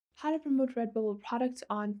How to promote RedBubble products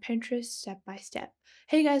on Pinterest step by step.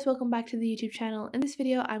 Hey guys, welcome back to the YouTube channel. In this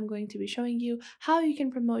video, I'm going to be showing you how you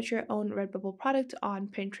can promote your own RedBubble product on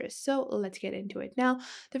Pinterest. So let's get into it. Now,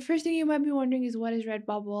 the first thing you might be wondering is what is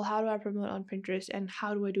RedBubble? How do I promote on Pinterest? And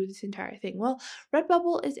how do I do this entire thing? Well,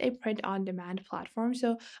 RedBubble is a print on demand platform.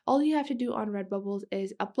 So all you have to do on Redbubble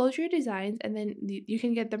is upload your designs and then you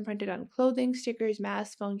can get them printed on clothing, stickers,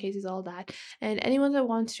 masks, phone cases, all that. And anyone that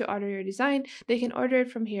wants to order your design, they can order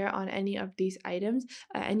it from here on any of these items,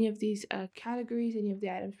 any of these categories, any of the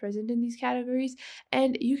items present in these categories,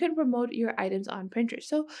 and you can promote your items on Pinterest.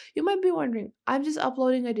 So you might be wondering, I'm just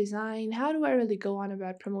uploading a design. How do I really go on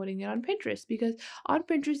about promoting it on Pinterest? Because on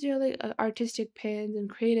Pinterest, there are like artistic pins and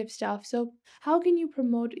creative stuff. So how can you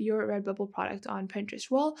promote your Redbubble product on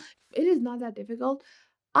Pinterest? Well, it is not that difficult.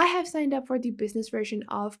 I have signed up for the business version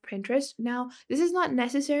of Pinterest. Now, this is not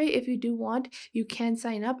necessary. If you do want, you can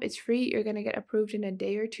sign up. It's free. You're going to get approved in a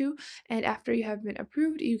day or two. And after you have been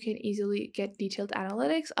approved, you can easily get detailed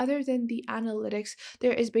analytics. Other than the analytics,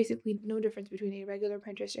 there is basically no difference between a regular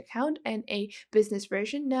Pinterest account and a business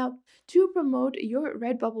version. Now, to promote your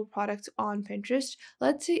Redbubble products on Pinterest,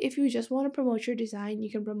 let's say if you just want to promote your design, you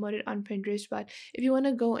can promote it on Pinterest. But if you want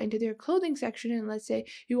to go into their clothing section and let's say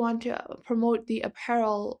you want to promote the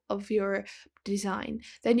apparel of your design,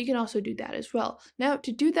 then you can also do that as well. Now,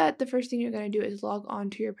 to do that, the first thing you're going to do is log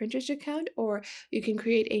on to your Pinterest account, or you can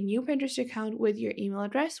create a new Pinterest account with your email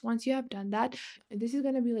address. Once you have done that, this is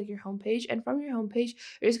going to be like your homepage, and from your homepage,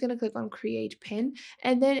 you're just going to click on create pin,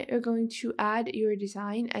 and then you're going to add your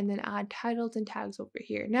design and then add titles and tags over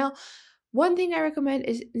here. Now, one thing I recommend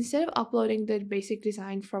is instead of uploading the basic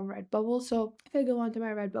design from Redbubble, so if I go onto my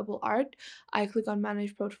Redbubble art, I click on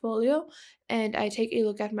manage portfolio and I take a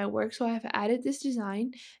look at my work. So I have added this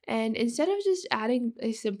design, and instead of just adding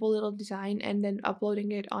a simple little design and then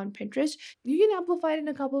uploading it on Pinterest, you can amplify it in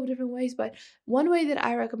a couple of different ways, but one way that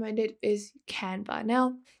I recommend it is Canva.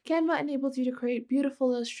 Now, Canva enables you to create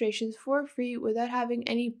beautiful illustrations for free without having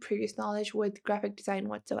any previous knowledge with graphic design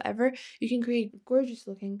whatsoever. You can create gorgeous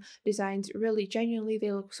looking designs. Really genuinely,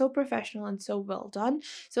 they look so professional and so well done.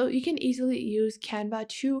 So you can easily use Canva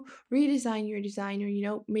to redesign your design,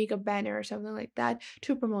 or make a banner or something like that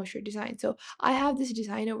to promote your design. So I have this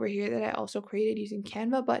design over here that I also created using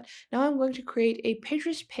Canva, but now I'm going to create a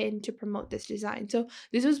Pinterest pin to promote this design. So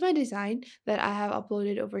this was my design that I have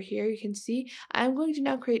uploaded over here. You can see I'm going to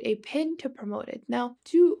now create a pin to promote it. Now,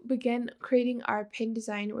 to begin creating our pin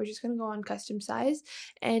design, we're just going to go on custom size,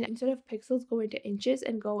 and instead of pixels, go into inches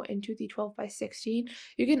and go into the 12 by 16.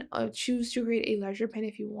 You can choose to create a larger pin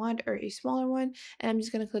if you want, or a smaller one, and I'm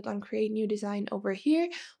just going to click on create new design over here.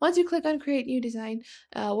 Once you click on create new design,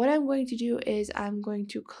 what I'm going to do is I'm going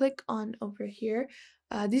to click on over here.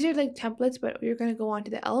 These are like templates, but you're going to go on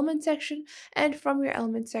to the element section, and from your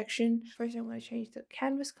element section, first I'm going to change the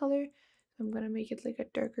canvas color. I'm going to make it like a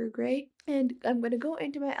darker gray, and I'm going to go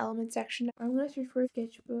into my element section. I'm going to search for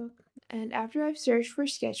sketchbook, and after I've searched for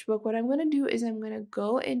sketchbook, what I'm going to do is I'm going to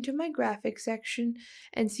go into my graphics section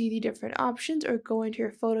and see the different options, or go into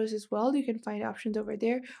your photos as well. You can find options over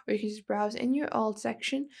there, or you can just browse in your alt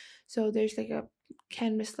section. So there's like a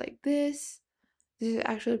canvas like this. This is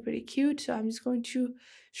actually pretty cute. So I'm just going to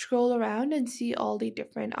scroll around and see all the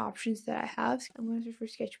different options that I have. So I'm going to search for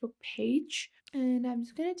sketchbook page, and I'm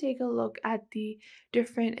just going to take a look at the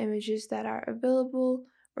different images that are available,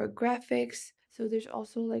 or graphics. So there's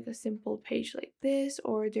also like a simple page like this,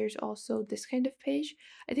 or there's also this kind of page.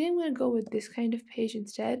 I think I'm going to go with this kind of page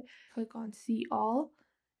instead. Click on see all,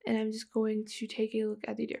 and I'm just going to take a look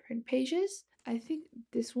at the different pages. I think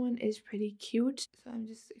this one is pretty cute, so I'm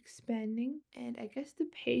just expanding, and I guess the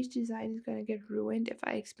page design is gonna get ruined if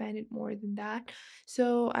I expand it more than that.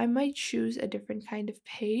 So I might choose a different kind of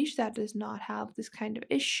page that does not have this kind of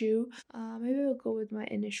issue. Maybe I'll go with my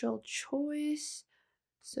initial choice.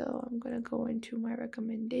 So I'm gonna go into my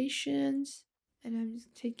recommendations, and I'm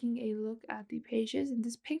just taking a look at the pages, and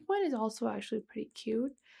this pink one is also actually pretty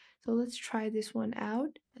cute. So let's try this one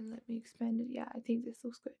out, and let me expand it. Yeah, I think this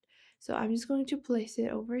looks good. So I'm just going to place it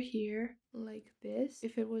over here like this.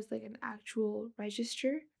 If it was like an actual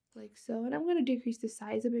register, like so. And I'm going to decrease the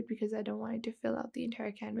size of it because I don't want it to fill out the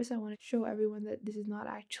entire canvas. I want to show everyone that this is not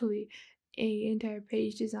actually a entire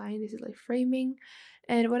page design. This is like framing.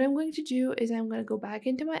 And what I'm going to do is I'm going to go back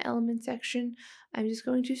into my element section. I'm just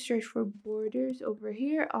going to search for borders over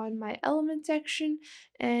here on my element section,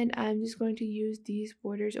 and I'm just going to use these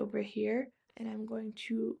borders over here, and I'm going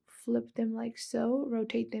to flip them like so,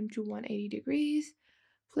 rotate them to 180 degrees,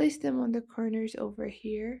 place them on the corners over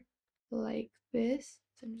here like this.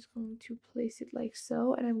 So I'm just going to place it like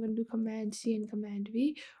so, and I'm going to do Command C and Command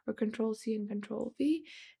V, or Control C and Control V,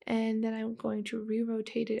 and then I'm going to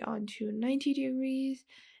re-rotate it onto 90 degrees,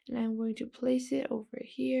 and I'm going to place it over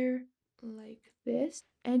here like this.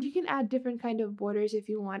 And you can add different kind of borders if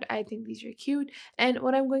you want. I think these are cute. And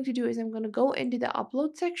what I'm going to do is I'm going to go into the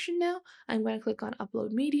upload section now. I'm going to click on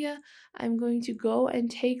upload media. I'm going to go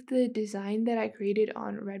and take the design that I created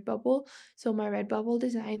on RedBubble. So my RedBubble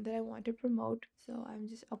design that I want to promote. So I'm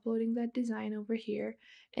just uploading that design over here.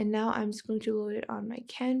 And now I'm just going to load it on my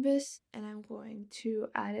canvas, and I'm going to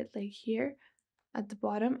add it like here at the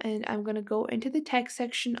bottom, and I'm going to go into the text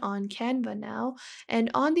section on Canva now.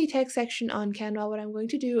 And on the text section on Canva, what I'm going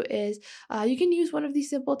to do is you can use one of these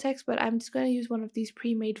simple text, but I'm just going to use one of these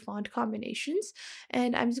pre-made font combinations,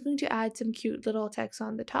 and I'm just going to add some cute little text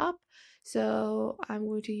on the top. So I'm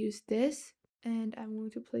going to use this, and I'm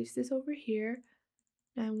going to place this over here.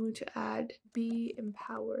 And I'm going to add be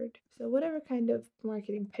empowered. So whatever kind of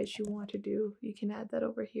marketing pitch you want to do, you can add that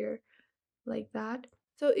over here like that.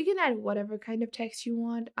 So you can add whatever kind of text you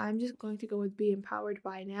want. I'm just going to go with be empowered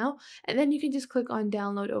by now. And then you can just click on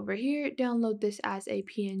download over here, download this as a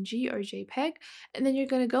PNG or JPEG. And then you're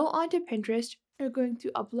going to go onto Pinterest. You're going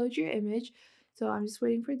to upload your image. So I'm just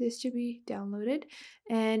waiting for this to be downloaded,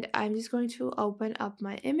 and I'm just going to open up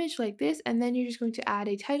my image like this, and then you're just going to add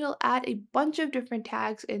a title, add a bunch of different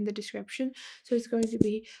tags in the description. So it's going to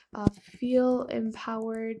be feel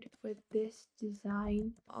empowered with this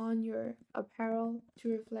design on your apparel to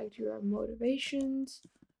reflect your motivations,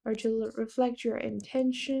 or to reflect your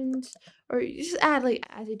intentions, or you just add like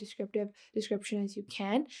as a descriptive description as you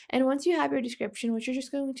can. And once you have your description, what you're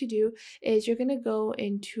just going to do is you're going to go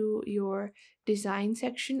into your design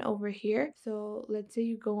section over here. So let's say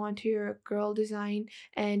you go onto your girl design,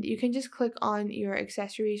 and you can just click on your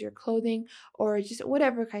accessories or clothing, or just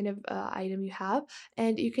whatever kind of item you have,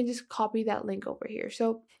 and you can just copy that link over here.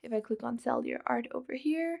 So if I click on sell your art over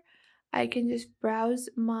here, I can just browse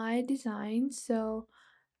my design. So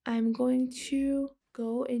I'm going to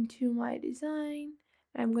go into my design.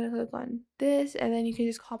 I'm going to click on this, and then you can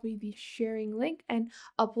just copy the sharing link and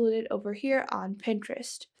upload it over here on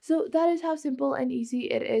Pinterest. So that is how simple and easy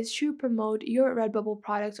it is to promote your RedBubble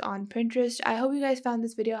products on Pinterest. I hope you guys found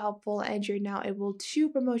this video helpful and you're now able to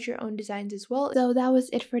promote your own designs as well. So that was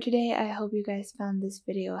it for today. I hope you guys found this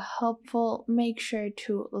video helpful. Make sure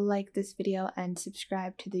to like this video and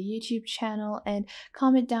subscribe to the YouTube channel, and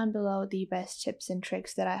comment down below the best tips and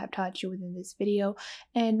tricks that I have taught you within this video.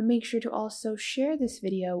 And make sure to also share this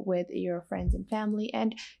video with your friends and family,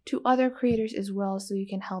 and to other creators as well, so you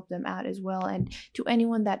can help them out as well, and to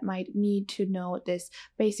anyone that might need to know this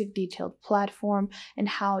basic detailed platform and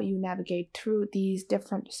how you navigate through these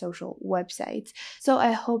different social websites. So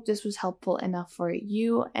I hope this was helpful enough for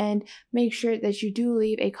you, and make sure that you do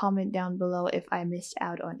leave a comment down below if I missed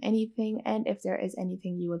out on anything, and if there is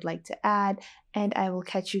anything you would like to add, and I will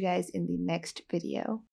catch you guys in the next video.